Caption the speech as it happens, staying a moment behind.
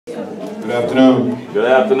Good afternoon. Good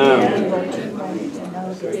afternoon.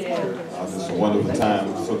 It's a wonderful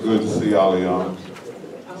time. So good to see all of y'all.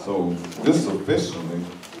 So this officially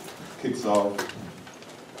kicks off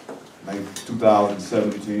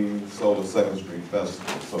 2017 Solar Second Street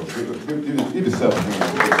Festival. So give yourself a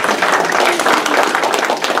hand.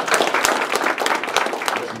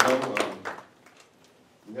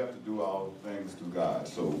 We have to do all things through God.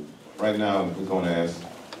 So right now we're going to ask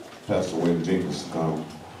Pastor Wayne Jenkins to come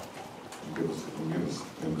and give us an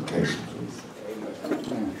invitation, please.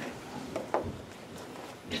 Amen.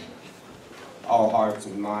 All hearts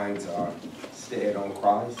and minds are stead on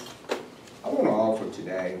Christ. I want to offer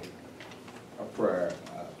today a prayer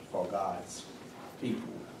for God's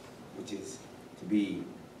people, which is to be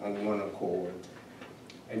on one accord.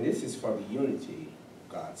 And this is for the unity of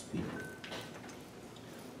God's people.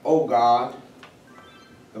 O God,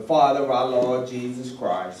 the Father of our Lord Jesus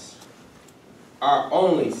Christ, our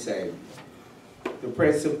only Savior, the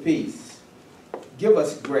Prince of Peace, give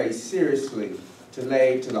us grace seriously to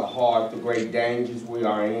lay to the heart the great dangers we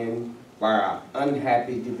are in by our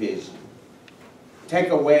unhappy division. Take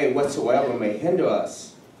away whatsoever may hinder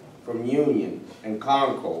us from union and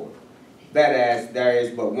concord, that as there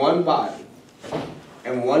is but one body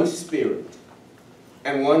and one spirit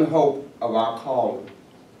and one hope of our calling.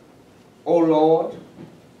 O Lord,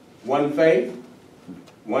 one faith,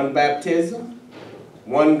 one baptism,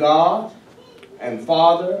 one God and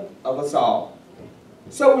Father of us all.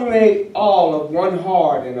 So we may all of one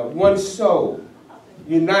heart and of one soul,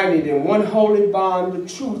 united in one holy bond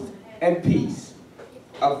of truth and peace,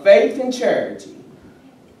 of faith and charity,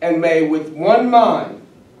 and may with one mind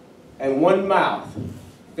and one mouth,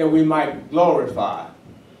 that we might glorify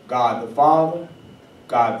God the Father,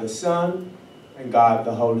 God the Son, and God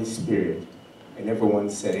the Holy Spirit. And everyone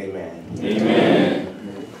said amen. Amen.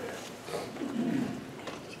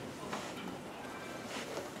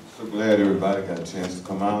 So glad everybody got a chance to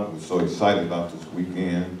come out. We're so excited about this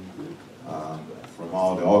weekend. From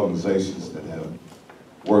all the organizations that have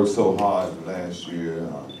worked so hard the last year.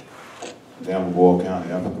 Danville Boyle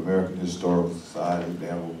County African American Historical Society,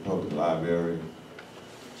 Danville Public Library.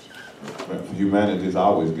 For humanities, I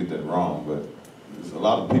always get that wrong, but there's a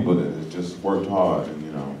lot of people that have just worked hard and,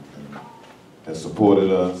 and have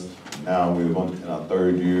supported us. Now we're in our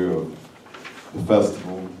third year of the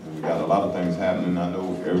festival, and we got a lot of things happening. I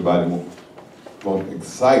know everybody will be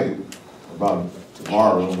excited about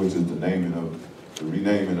tomorrow, which is the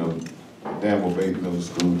renaming of Danville Bay Middle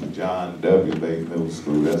School to John W. Bay Middle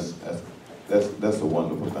School. That's a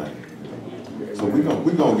wonderful thing. So we're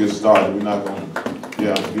gonna get started. We're not gonna,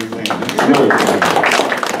 give things.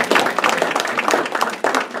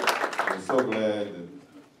 I'm so glad that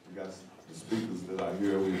we got the speakers that are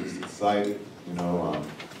here. We're just excited.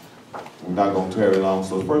 We're not gonna tarry long.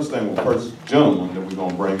 So the first gentleman that we're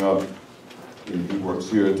gonna bring up, he works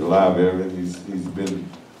here at the library, and he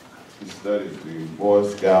studied the Boy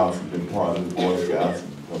Scouts and been part of the Boy Scouts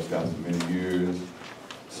and Girl Scouts for many years.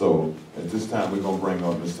 So at this time, we're going to bring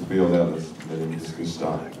up Mr. Bill Ellis and let him just get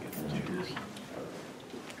started.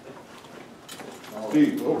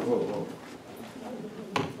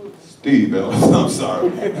 Steve Ellis, I'm sorry.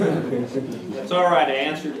 That's all right. I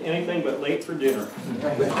answered anything but late for dinner.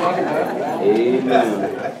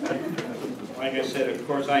 Amen. Like I said, of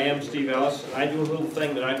course, I am Steve Ellis. I do a little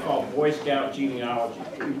thing that I call Boy Scout genealogy.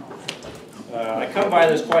 I come by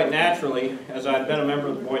this quite naturally, as I've been a member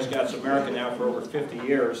of the Boy Scouts of America now for over 50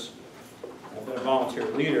 years. I've been a volunteer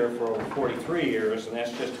leader for over 43 years, and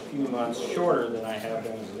that's just a few months shorter than I have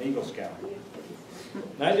been as an Eagle Scout.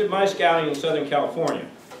 And I did my scouting in Southern California.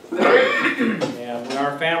 And when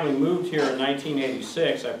our family moved here in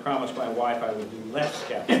 1986, I promised my wife I would do less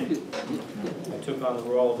scouting. I took on the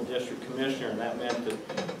role of the district commissioner, and that meant that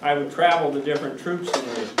I would travel to different troops in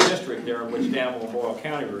the district there, in which Danville and Boyle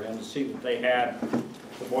County were in, to see that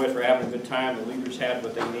the boys were having a good time, the leaders had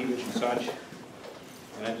what they needed and such.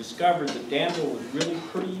 And I discovered that Danville was really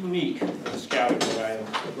pretty unique in the scouting that I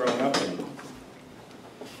had grown up in.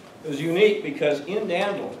 It was unique because in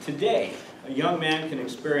Danville, today, a young man can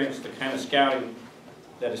experience the kind of scouting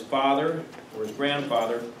that his father or his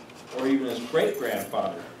grandfather or even his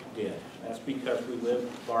great-grandfather did. That's because we live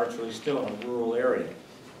largely still in a rural area.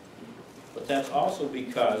 But that's also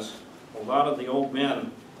because a lot of the old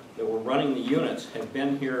men that were running the units had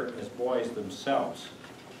been here as boys themselves.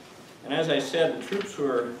 And as I said, the troops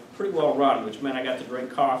were pretty well run, which meant I got to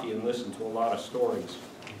drink coffee and listen to a lot of stories.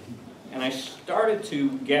 And I started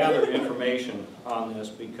to gather information on this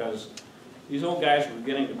because these old guys were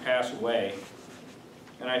beginning to pass away,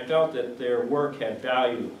 and I felt that their work had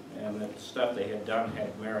value and that the stuff they had done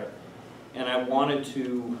had merit. And I wanted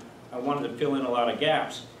to I wanted to fill in a lot of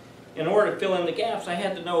gaps. In order to fill in the gaps, I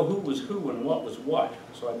had to know who was who and what was what.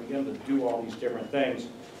 So I began to do all these different things.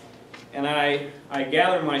 And I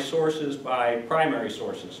gather my sources by primary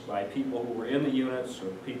sources, by people who were in the units or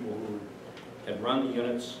people who had run the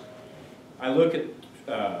units. I look at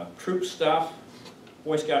troop stuff.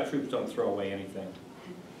 Boy Scout troops don't throw away anything.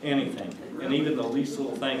 Anything. And even the least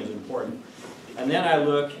little thing is important. And then I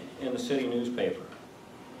look in the city newspaper,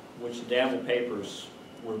 which the Danville papers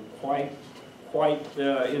were quite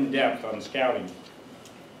in-depth on scouting.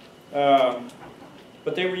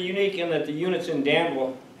 But they were unique in that the units in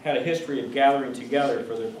Danville had a history of gathering together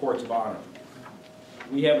for their courts of honor.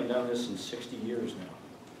 We haven't done this in 60 years now.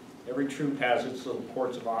 Every troop has its little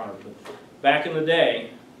courts of honor. But back in the day,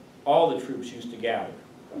 all the troops used to gather.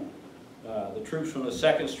 The troops from the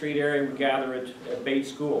 2nd Street area would gather at Bates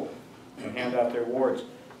School and hand out their awards.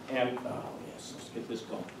 And, oh yes, let's get this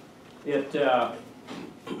going.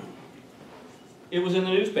 It was in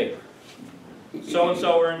the newspaper.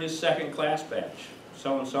 So-and-so earned his 2nd class badge.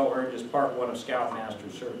 So-and-so earned his Part 1 of Scoutmaster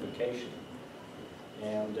certification.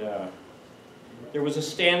 And there was a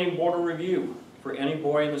standing border review for any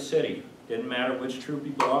boy in the city. Didn't matter which troop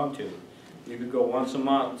he belonged to. You could go once a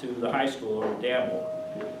month to the high school or Danville,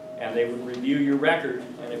 and they would review your record,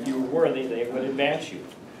 and if you were worthy, they would advance you.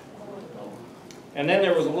 And then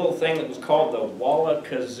there was a little thing that was called the Walla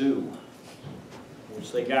Kazoo,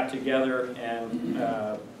 which they got together and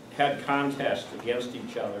had contests against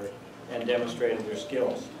each other and demonstrated their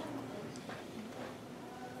skills.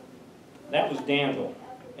 That was Danville.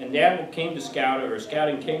 And Danville came to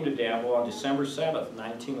scouting came to Danville on December 7th,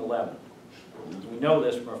 1911. We know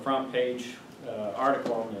this from a front page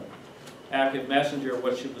article in the Active Messenger,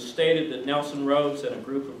 which it was stated that Nelson Rhodes and a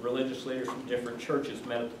group of religious leaders from different churches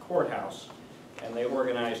met at the courthouse, and they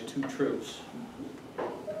organized 2 troops.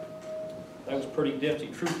 That was pretty nifty.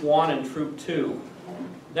 Troop 1 and Troop 2.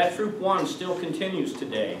 That Troop 1 still continues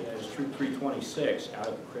today. That is Troop 326 out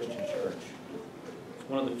of the Christian Church. It's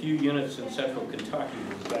one of the few units in central Kentucky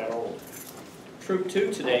that is that old. Troop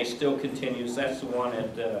 2 today still continues. That's the one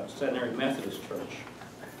at Centenary Methodist Church,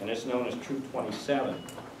 and it's known as Troop 27.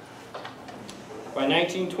 By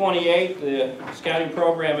 1928, the scouting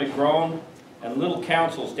program had grown, and little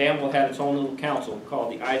councils. Danville had its own little council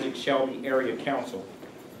called the Isaac Shelby Area Council.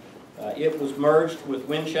 It was merged with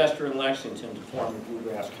Winchester and Lexington to form the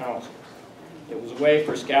Bluegrass Council. It was a way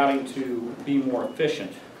for scouting to be more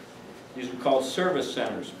efficient. These are called service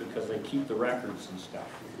centers because they keep the records and stuff.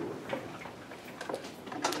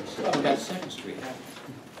 We still haven't got 2nd Street, have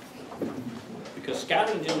we? Because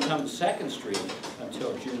scouting didn't come to 2nd Street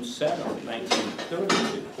until June 7th,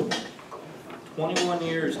 1932. 21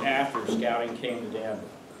 years after scouting came to Danville.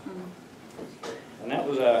 And that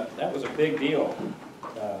was a big deal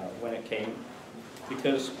when it came,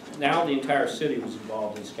 because now the entire city was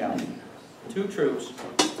involved in scouting. 2 troops,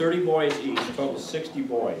 30 boys each, total 60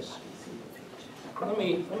 boys. Let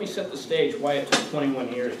me set the stage why it took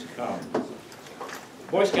 21 years to come.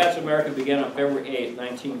 Boy Scouts of America began on February 8,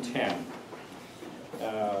 1910.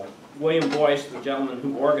 William Boyce, the gentleman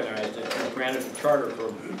who organized it, was granted a charter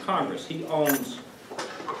from Congress. He owns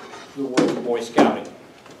the word Boy Scouting,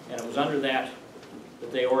 and it was under that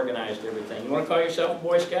they organized everything. You want to call yourself a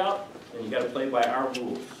Boy Scout? Then you got to play by our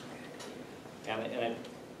rules. And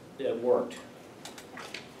it worked.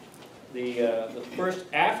 The first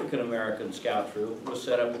African-American scout troop was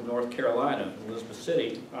set up in North Carolina, Elizabeth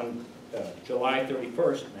City, on July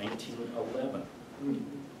 31st, 1911.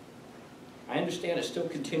 I understand it still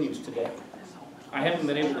continues today. I haven't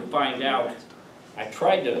been able to find out. I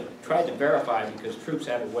tried to verify because troops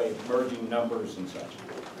have a way of merging numbers and such.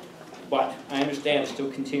 But I understand it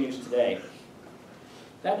still continues today.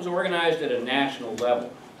 That was organized at a national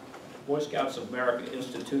level. Boy Scouts of America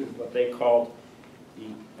instituted what they called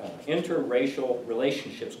the Interracial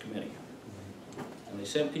Relationships Committee. And they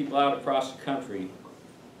sent people out across the country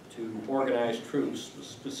to organize troops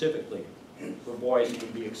specifically for boys who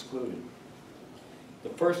would be excluded. The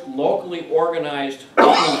first locally organized team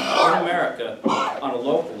in America on a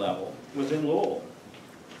local level was in Louisville.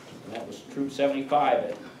 And that was Troop 75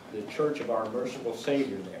 at the Church of Our Merciful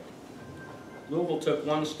Savior there. Louisville took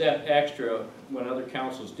one step extra when other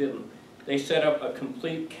councils didn't. They set up a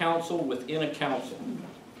complete council within a council.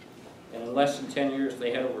 And in less than 10 years,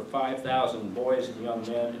 they had over 5,000 boys and young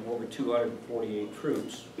men and over 248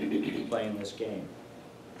 troops playing this game.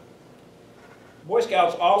 Boy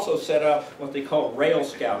Scouts also set up what they call rail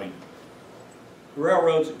scouting. The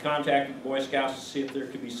railroads had contacted Boy Scouts to see if there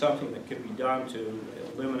could be something that could be done to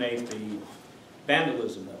eliminate the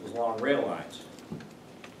vandalism that was along rail lines.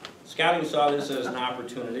 Scouting saw this as an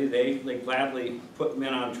opportunity. They gladly put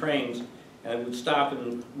men on trains and would stop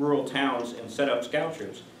in rural towns and set up scout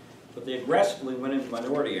troops. But they aggressively went into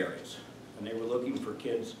minority areas, and they were looking for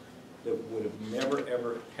kids that would have never,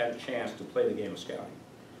 ever had a chance to play the game of scouting.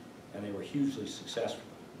 And they were hugely successful.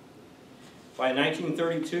 By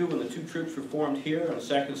 1932, when the two troops were formed here on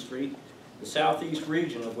 2nd Street, the southeast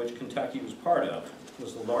region, of which Kentucky was part of,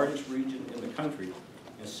 was the largest region in the country,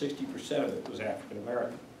 and 60% of it was African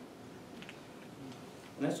American.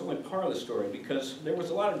 And that's only part of the story, because there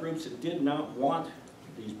was a lot of groups that did not want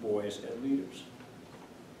these boys as leaders.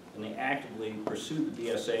 And they actively pursued the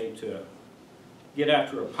BSA to get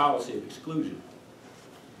after a policy of exclusion.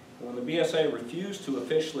 And when the BSA refused to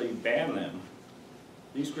officially ban them,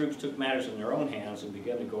 these groups took matters in their own hands and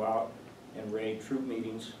began to go out and raid troop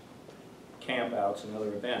meetings, campouts, and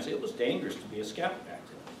other events. It was dangerous to be a scout back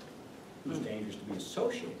then. It was dangerous to be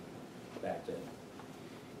associated back then.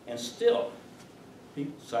 And still,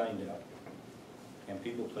 people signed up, and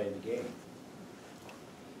people played the game.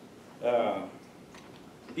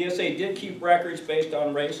 BSA did keep records based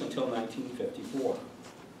on race until 1954.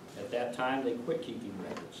 At that time, they quit keeping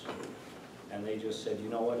records. And they just said, you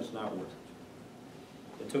know what, it's not worth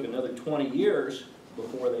it. It took another 20 years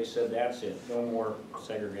before they said, that's it, no more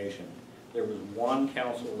segregation. There was one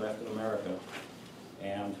council left in America,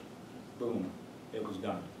 and boom, it was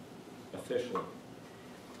done, officially.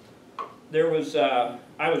 There was, I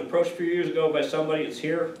was approached a few years ago by somebody that's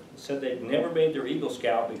here, that said they'd never made their Eagle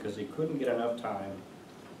Scout because they couldn't get enough time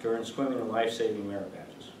to earn swimming and life-saving merit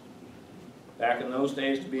badges. Back in those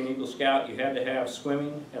days, to be an Eagle Scout, you had to have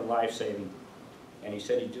swimming and life-saving. And he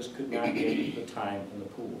said he just could not get the time in the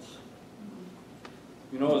pools.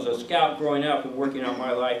 You know, as a scout growing up and working on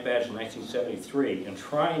my life badge in 1973 and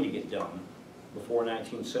trying to get done before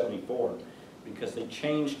 1974, because they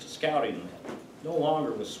changed scouting then. No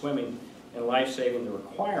longer was swimming and life-saving the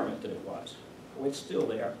requirement that it was. Oh, it's still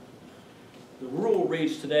there. The rule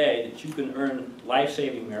reads today that you can earn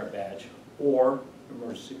life-saving merit badge or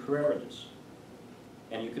emergency preparedness.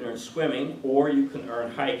 And you can earn swimming, or you can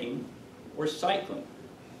earn hiking or cycling.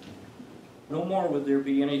 No more would there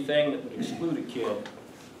be anything that would exclude a kid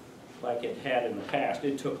like it had in the past.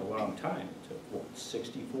 It took a long time. It took, what,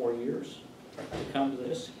 64 years to come to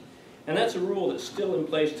this? And that's a rule that's still in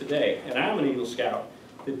place today. And I'm an Eagle Scout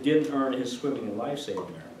that didn't earn his swimming and life-saving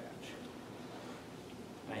merit badge.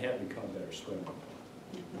 I have become a better swimmer.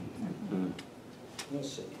 Let's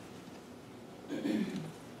see.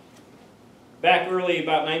 Back early,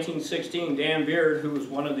 about 1916, Dan Beard, who was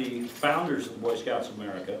one of the founders of the Boy Scouts of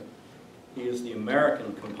America, he is the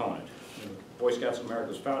American component. And Boy Scouts of America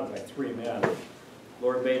was founded by 3 men.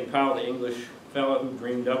 Lord Baden-Powell, the English fellow who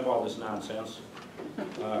dreamed up all this nonsense.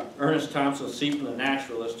 Ernest Thompson Seton, the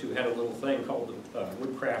naturalist, who had a little thing called the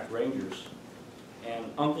Woodcraft Rangers. And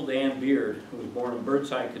Uncle Dan Beard, who was born in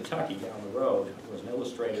Birdside, Kentucky, down the road, was an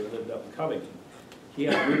illustrator who lived up in Covington. He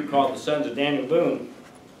had a group called the Sons of Daniel Boone.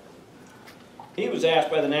 He was asked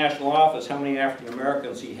by the national office how many African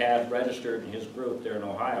Americans he had registered in his group there in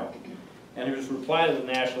Ohio. And his reply to the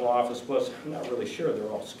national office was, I'm not really sure, they're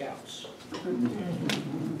all scouts.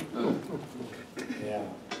 Yeah.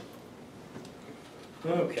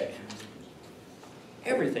 Okay.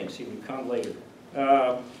 Everything seemed to come later.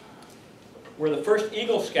 Where the first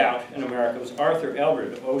Eagle Scout in America was Arthur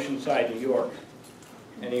Eldred of Oceanside, New York.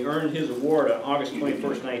 And he earned his award on August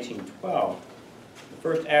 21st, 1912. The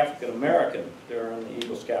first African American to earn the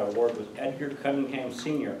Eagle Scout Award was Edgar Cunningham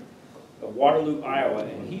Sr. of Waterloo, Iowa,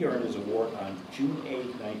 and he earned his award on June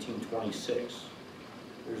 8, 1926.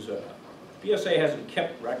 BSA hasn't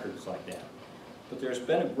kept records like that, but there's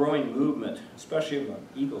been a growing movement, especially among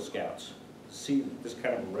Eagle Scouts, to see that this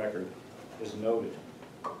kind of a record is noted.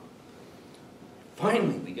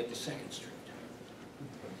 Finally, we get to 2nd Street.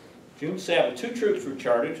 June 7, 2 troops were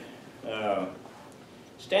chartered.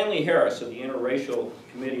 Stanley Harris of the Interracial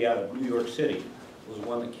Committee out of New York City was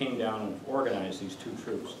one that came down and organized these 2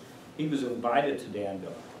 troops. He was invited to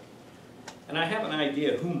Danville. And I have an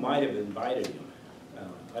idea who might have invited him.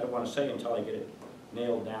 I don't want to say until I get it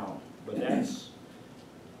nailed down. But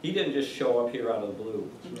he didn't just show up here out of the blue.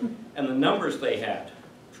 And the numbers they had,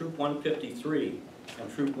 Troop 153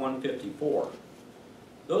 and Troop 154,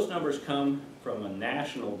 those numbers come from a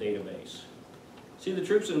national database. See, the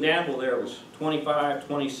troops in Danville there was 25,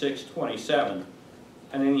 26, 27,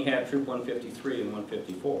 and then you had Troop 153 and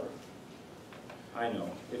 154. I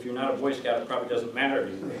know, if you're not a Boy Scout, it probably doesn't matter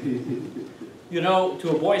to you. You know,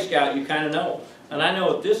 to a Boy Scout, you kind of know. And I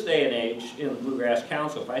know at this day and age, in the Bluegrass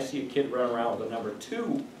Council, if I see a kid running around with the number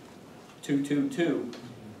 2, 222,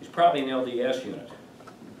 he's probably an LDS unit.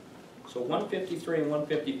 So 153 and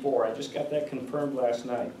 154, I just got that confirmed last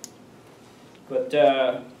night. But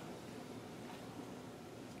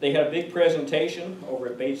they had a big presentation over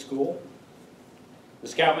at Bates School. The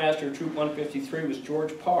Scoutmaster of Troop 153 was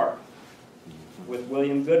George Parr, with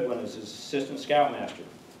William Goodwin as his Assistant Scoutmaster,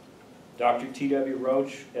 Dr. T.W.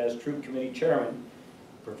 Roach as Troop Committee Chairman,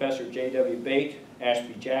 Professor J.W. Bate,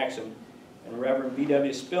 Ashby Jackson, and Reverend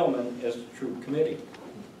B.W. Spillman as the Troop Committee.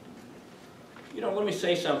 You know, let me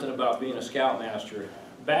say something about being a Scoutmaster.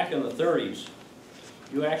 Back in the 30s,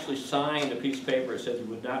 you actually signed a piece of paper that said you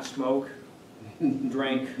would not smoke,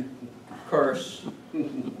 drink, curse,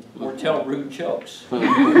 or tell rude jokes. Oh,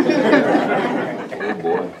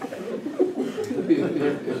 boy.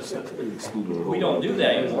 We don't do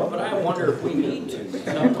that anymore, but I wonder if we need to.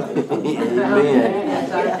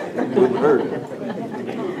 Amen. Wouldn't hurt.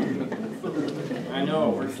 I know,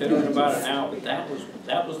 we're tittering about it now, but that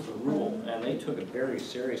was the rule, and they took it very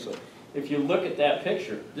seriously. If you look at that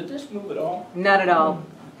picture, did this move at all? Not at all.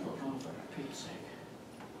 Oh, for Pete's sake.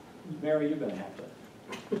 Mary, you're gonna have to.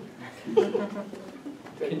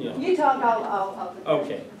 Can you? You talk, I'll.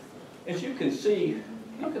 Okay. As you can see,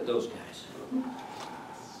 look at those guys.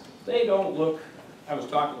 They don't look, I was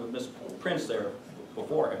talking with Miss Prince there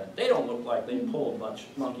beforehand, they don't look like they pull a bunch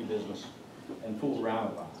of monkey business and fool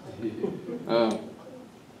around a lot.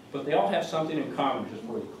 But they all have something in common just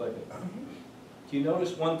before you click it. Do you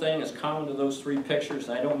notice one thing that's common to those three pictures?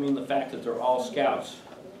 And I don't mean the fact that they're all Scouts.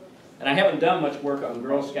 And I haven't done much work on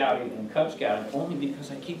Girl Scouting and Cub Scouting only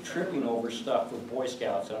because I keep tripping over stuff with Boy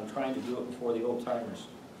Scouts, and I'm trying to do it before the old timers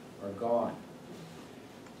are gone.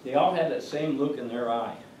 They all have that same look in their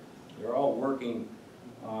eye. They're all working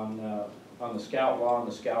on the Scout Law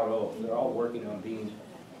and the Scout Oath. They're all working on being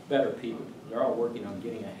better people. They're all working on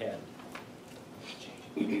getting ahead.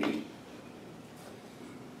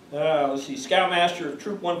 Let's see, Scoutmaster of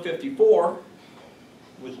Troop 154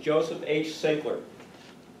 was Joseph H. Sinkler,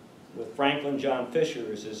 with Franklin John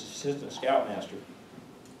Fisher as his Assistant Scoutmaster.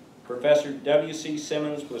 Professor W.C.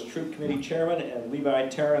 Simmons was Troop Committee Chairman, and Levi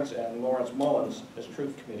Terrence and Lawrence Mullins as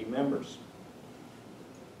Troop Committee members.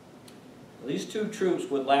 These two troops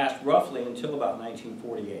would last roughly until about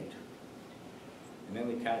 1948, and then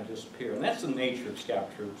they kind of disappear. And that's the nature of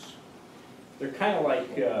Scout troops. They're kind of like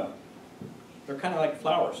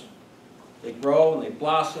flowers. They grow and they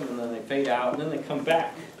blossom, and then they fade out, and then they come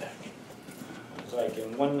back. It's like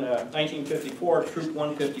in 1954, Troop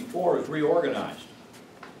 154 was reorganized.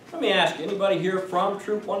 Let me ask you, anybody here from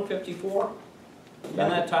Troop 154 in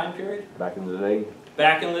that time period? Back in the day,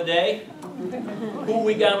 Back in the day? Who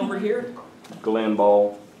we got over here? Glenn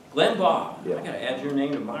Ball. Glenn Ball. Yeah. I gotta add your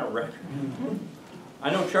name to my record.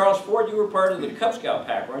 I know Charles Ford, you were part of the Cub Scout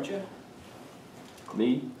pack, weren't you?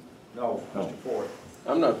 Me? No, Mr. Ford.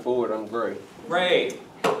 I'm not Ford, I'm Gray. Ray.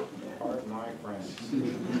 Pardon my French.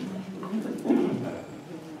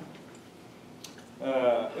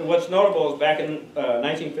 What's notable is back in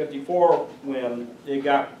 1954, when it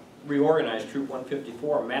got reorganized, Troop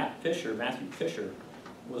 154, Matthew Fisher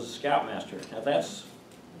was a Scoutmaster. Now that's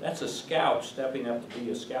a Scout stepping up to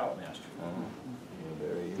be a Scoutmaster.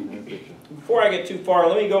 Before I get too far,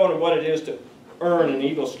 let me go into what it is to earn an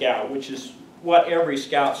Eagle Scout, which is what every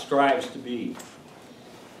Scout strives to be.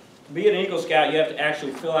 To be an Eagle Scout, you have to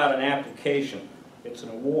actually fill out an application. It's an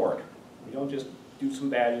award. You don't just do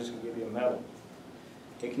some badges and give you a medal.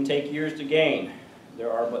 It can take years to gain.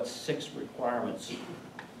 There are but 6 requirements.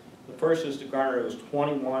 The first is to garner those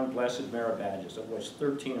 21 Blessed Merit badges, of which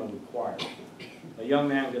 13 are required. A young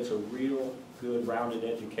man gets a real good rounded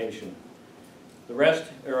education. The rest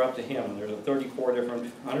are up to him. There's 134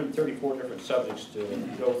 different subjects to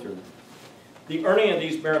go through. The earning of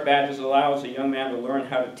these merit badges allows a young man to learn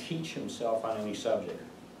how to teach himself on any subject.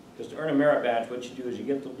 Because to earn a merit badge, what you do is you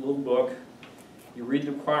get the little book, you read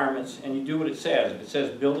the requirements, and you do what it says. If it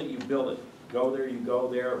says build it, you build it. Go there, you go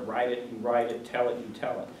there. Write it, you write it. Tell it, you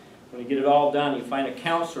tell it. When you get it all done, you find a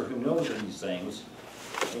counselor who knows these things,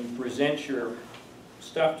 and you present your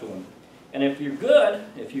stuff to him. And if you're good,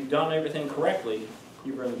 if you've done everything correctly,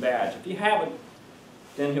 you earn the badge. If you haven't,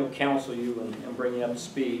 then he'll counsel you and bring you up to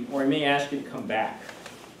speed, or he may ask you to come back.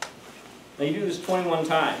 Now you do this 21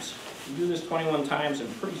 times. You do this 21 times,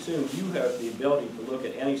 and pretty soon you have the ability to look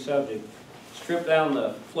at any subject, strip down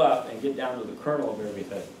the fluff, and get down to the kernel of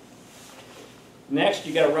everything. Next,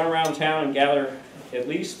 you got to run around town and gather at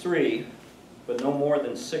least 3, but no more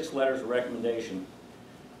than 6 letters of recommendation.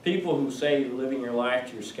 People who say you're living your life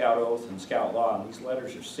to your Scout Oath and Scout Law, and these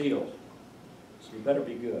letters are sealed. So you better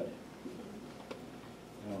be good.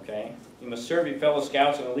 Okay? You must serve your fellow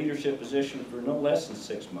Scouts in a leadership position for no less than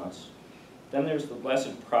 6 months. Then there's the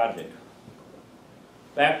Blessed Project.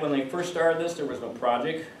 Back when they first started this, there was no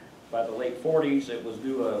project. By the late 40s, it was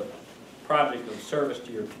do a project of service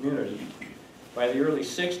to your community. By the early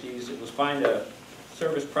 60s, it was find a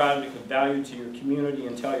service project of value to your community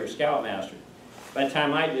and tell your scoutmaster. By the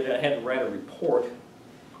time I did it, I had to write a report.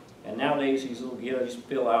 And nowadays, these little kiddos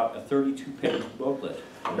fill out a 32-page booklet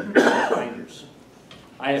in binders.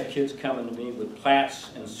 I have kids coming to me with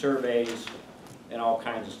plats and surveys and all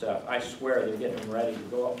kinds of stuff. I swear they're getting ready to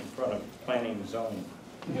go up in front of planning and zoning.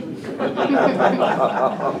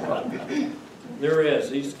 There is.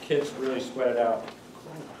 These kids really sweat it out.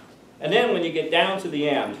 And then when you get down to the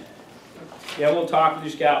end, yeah, we'll talk with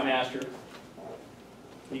your scoutmaster.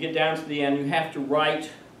 You get down to the end, you have to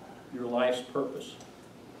write your life's purpose.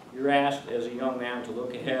 You're asked as a young man to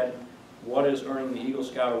look ahead. What has earning the Eagle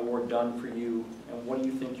Scout Award done for you, and what do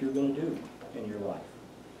you think you're going to do in your life?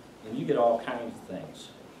 And you get all kinds of things.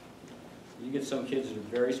 You get some kids that are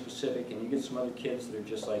very specific, and you get some other kids that are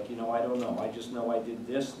just like, you know, I don't know. I just know I did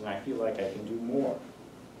this, and I feel like I can do more.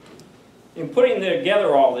 In putting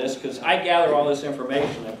together all this, because I gather all this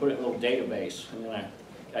information, I put it in a little database, and then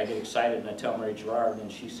I get excited and I tell Mary Gerard,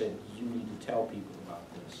 and she said, you need to tell people about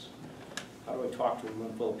this. How do I talk to a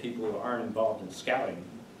room full of people who aren't involved in scouting?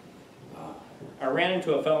 I ran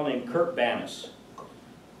into a fellow named Kurt Bannis,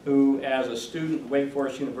 who, as a student at Wake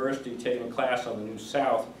Forest University taking a class on the New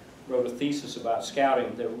South, wrote a thesis about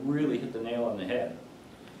scouting that really hit the nail on the head.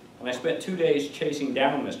 And I spent 2 days chasing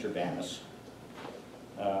down Mr. Bannis.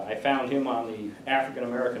 I found him on the African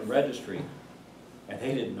American Registry, and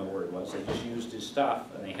they didn't know where it was. They just used his stuff,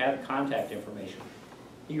 and they had contact information.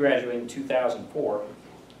 He graduated in 2004,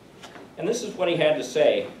 and this is what he had to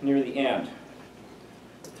say near the end.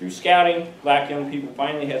 Through scouting, black young people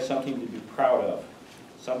finally had something to be proud of,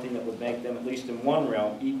 something that would make them, at least in one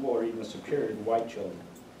realm, equal or even superior to white children.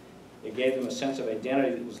 It gave them a sense of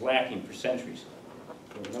identity that was lacking for centuries.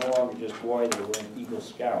 They were no longer just boy, they were an Eagle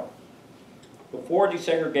Scout. Before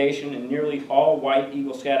desegregation, in nearly all white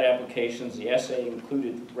Eagle Scout applications, the essay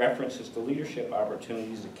included references to leadership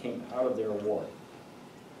opportunities that came out of their award.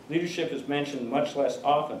 Leadership is mentioned much less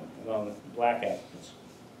often among black applicants,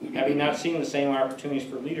 having not seen the same opportunities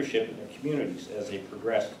for leadership in their communities as they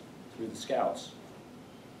progressed through the Scouts.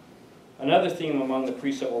 Another theme among the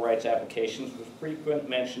pre-civil rights applications was frequent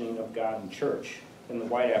mentioning of God and church in the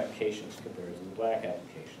white applications compared to the black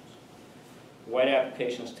applications. The white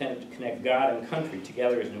applications tended to connect God and country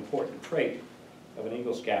together as an important trait of an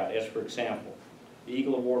Eagle Scout, as for example, the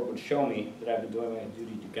Eagle Award would show me that I've been doing my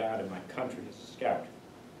duty to God and my country as a Scout.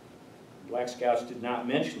 Black Scouts did not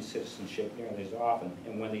mention citizenship nearly as often,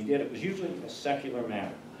 and when they did, it was usually in a secular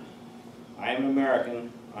manner. I am an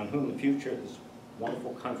American on whom the future of this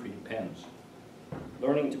wonderful country depends.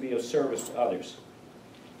 Learning to be of service to others.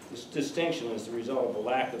 This distinction is the result of a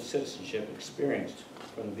lack of citizenship experienced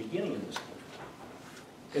from the beginning of this country.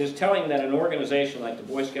 It is telling that an organization like the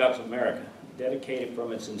Boy Scouts of America, dedicated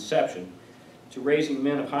from its inception to raising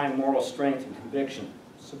men of high moral strength and conviction,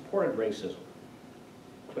 supported racism.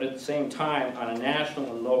 But at the same time, on a national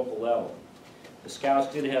and local level, the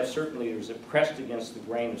Scouts did have certain leaders that pressed against the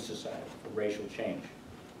grain of society for racial change.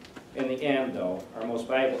 In the end, though, our most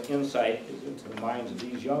valuable insight is into the minds of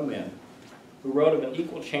these young men who wrote of an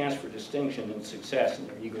equal chance for distinction and success in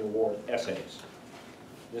their Eagle Award essays.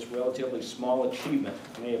 This relatively small achievement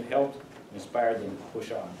may have helped and inspired them to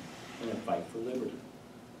push on in the fight for liberty.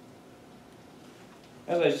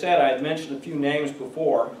 As I said, I had mentioned a few names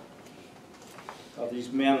before of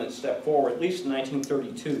these men that stepped forward, at least in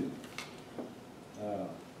 1932.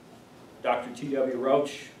 Dr. T.W.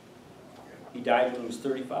 Roach, he died when he was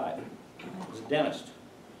 35. He was a dentist.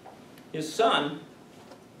 His son,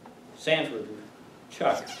 Sanford,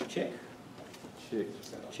 Chick,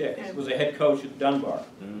 was a head coach at Dunbar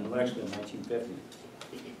in Lexington in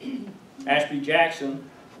 1950. Ashby Jackson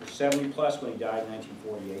was 70 plus when he died in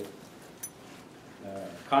 1948.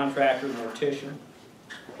 Contractor, mortician.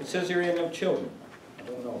 It says here he had no children. I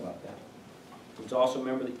don't know about that. He was also a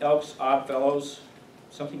member of the Elks, Oddfellows,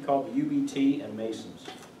 something called the UBT, and Masons.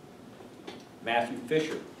 Matthew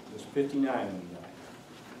Fisher was 59 when he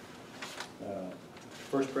died.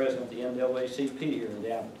 First president of the NAACP here in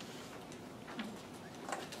Danville.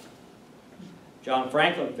 John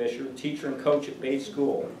Franklin Fisher, teacher and coach at Bates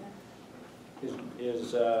School.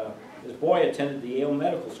 His boy attended the Yale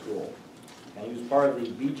Medical School, and he was part of the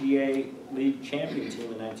VGA League champion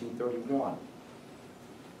team in 1931.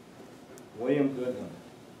 William Goodwin,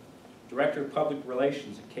 director of public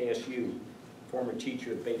relations at KSU, former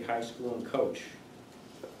teacher at Bate High School and coach.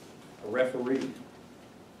 A referee.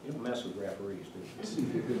 You don't mess with referees, do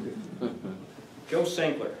you? Joe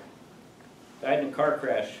Sinkler died in a car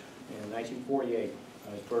crash in 1948.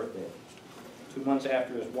 on his birthday, 2 months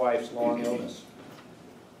after his wife's long illness.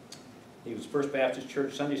 He was First Baptist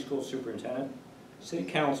Church Sunday School superintendent, city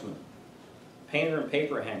councilman, painter and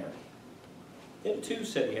paper hanger. It too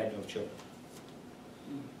said he had no children.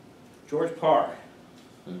 George Parr,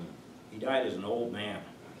 he died as an old man.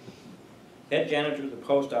 Head janitor of the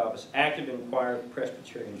post office, active in choir of the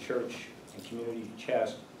Presbyterian Church and community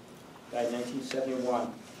chest, died in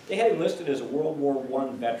 1971. They had him listed as a World War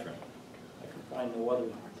I veteran. I could find no other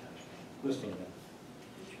listing of him.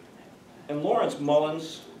 And Lawrence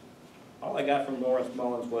Mullins, all I got from Lawrence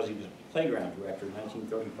Mullins was he was a playground director in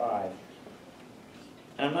 1935.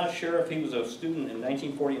 And I'm not sure if he was a student in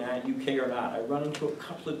 1949 UK or not. I run into a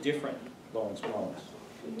couple of different Lawrence Mullins.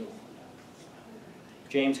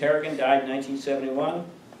 James Harrigan died in 1971,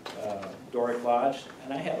 Doric Lodge,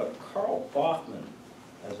 and I have a Carl Bachman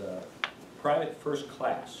as a private first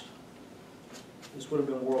class. This would have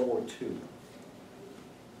been World War II.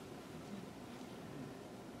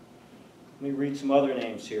 Let me read some other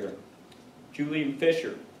names here. Julian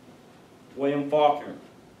Fisher, William Faulkner,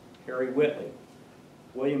 Harry Whitley,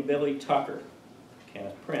 William Billy Tucker,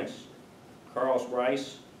 Kenneth Prince, Carlos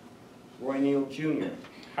Rice, Roy Neal Jr.,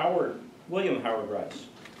 William Howard Rice,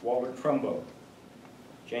 Walter Trumbo,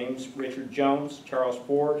 James Richard Jones, Charles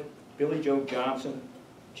Ford, Billy Joe Johnson,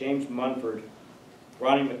 James Munford,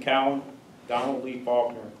 Ronnie McCowan, Donald Lee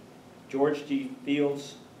Faulkner, George D.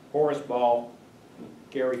 Fields, Horace Ball,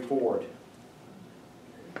 Gary Ford,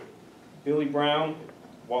 Billy Brown,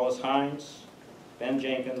 Wallace Hines, Ben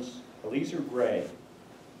Jenkins, Eliezer Gray,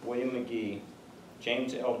 William McGee,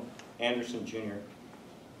 James L. Anderson Jr.,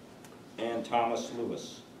 and Thomas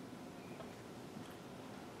Lewis.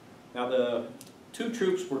 Now the two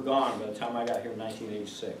troops were gone by the time I got here in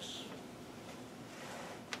 1986.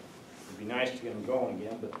 It'd be nice to get them going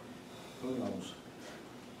again, but who knows.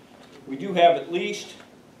 We do have at least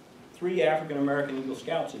 3 African-American Eagle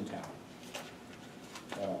Scouts in town.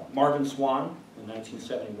 Marvin Swan in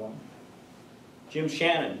 1971, Jim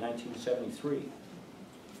Shannon in 1973.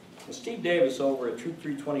 And Steve Davis over at Troop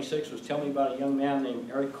 326 was telling me about a young man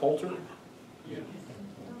named Eric Coulter. Yeah.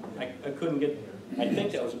 I couldn't get, I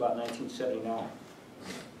think that was about 1979.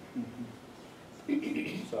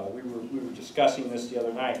 So we were discussing this the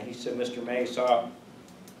other night, and he said Mr. May saw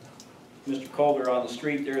Mr. Coulter on the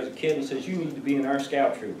street there as a kid and says, "You need to be in our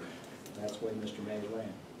scout troop." And that's when Mr. May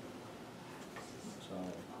ran. So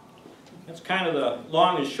that's kind of the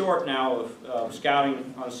long and short now of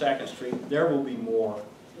scouting on 2nd Street. There will be more.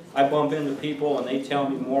 I bump into people and they tell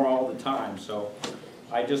me more all the time. So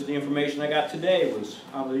the information I got today was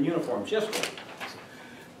on the uniforms yesterday.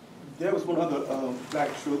 There was one other black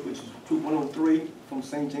troop, which is Troop 103 from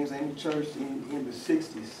St. James Anglican Church in the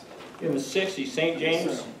 60s. In the 60s, St.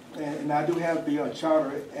 James? Yes, and I do have the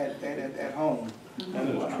charter at home. And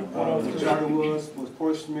it was Troop The 103. charter was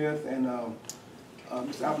Fort Smith and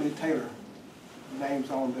Mr. Appley Taylor names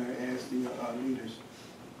on there as the leaders.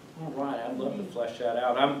 All right, I'd love to flesh that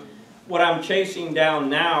out. What I'm chasing down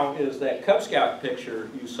now is that Cub Scout picture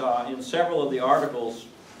you saw in several of the articles.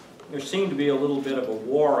 There seemed to be a little bit of a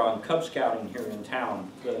war on Cub Scouting here in town.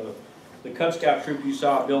 The Cub Scout troop you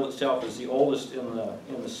saw billed itself as the oldest in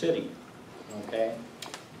the city. Okay,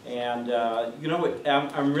 and you know what?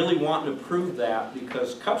 I'm really wanting to prove that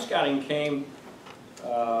because Cub Scouting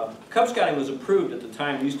was approved at the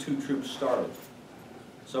time these two troops started.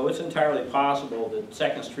 So it's entirely possible that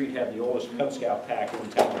 2nd Street had the oldest Cub Scout pack in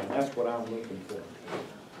town, and that's what I'm looking for.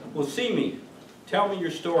 Well, see me. Tell me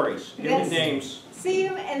your stories. Give me names. See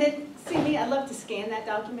you, and then see me. I'd love to scan that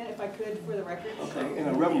document if I could for the record. Okay,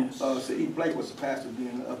 and Reverend C.E. Blake was the pastor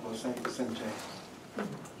being up on St. James.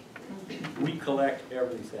 We collect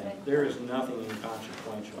everything. There is nothing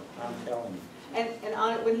inconsequential. I'm telling you. And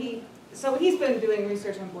on it, so he's been doing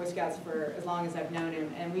research on Boy Scouts for as long as I've known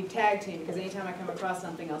him, and we tag team because anytime I come across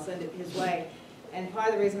something, I'll send it his way. And part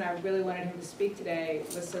of the reason I really wanted him to speak today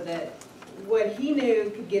was so that what he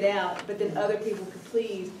knew could get out, but then other people could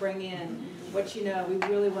please bring in what you know. We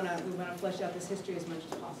really want to flesh out this history as much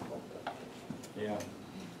as possible. Yeah.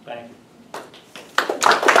 Thank you.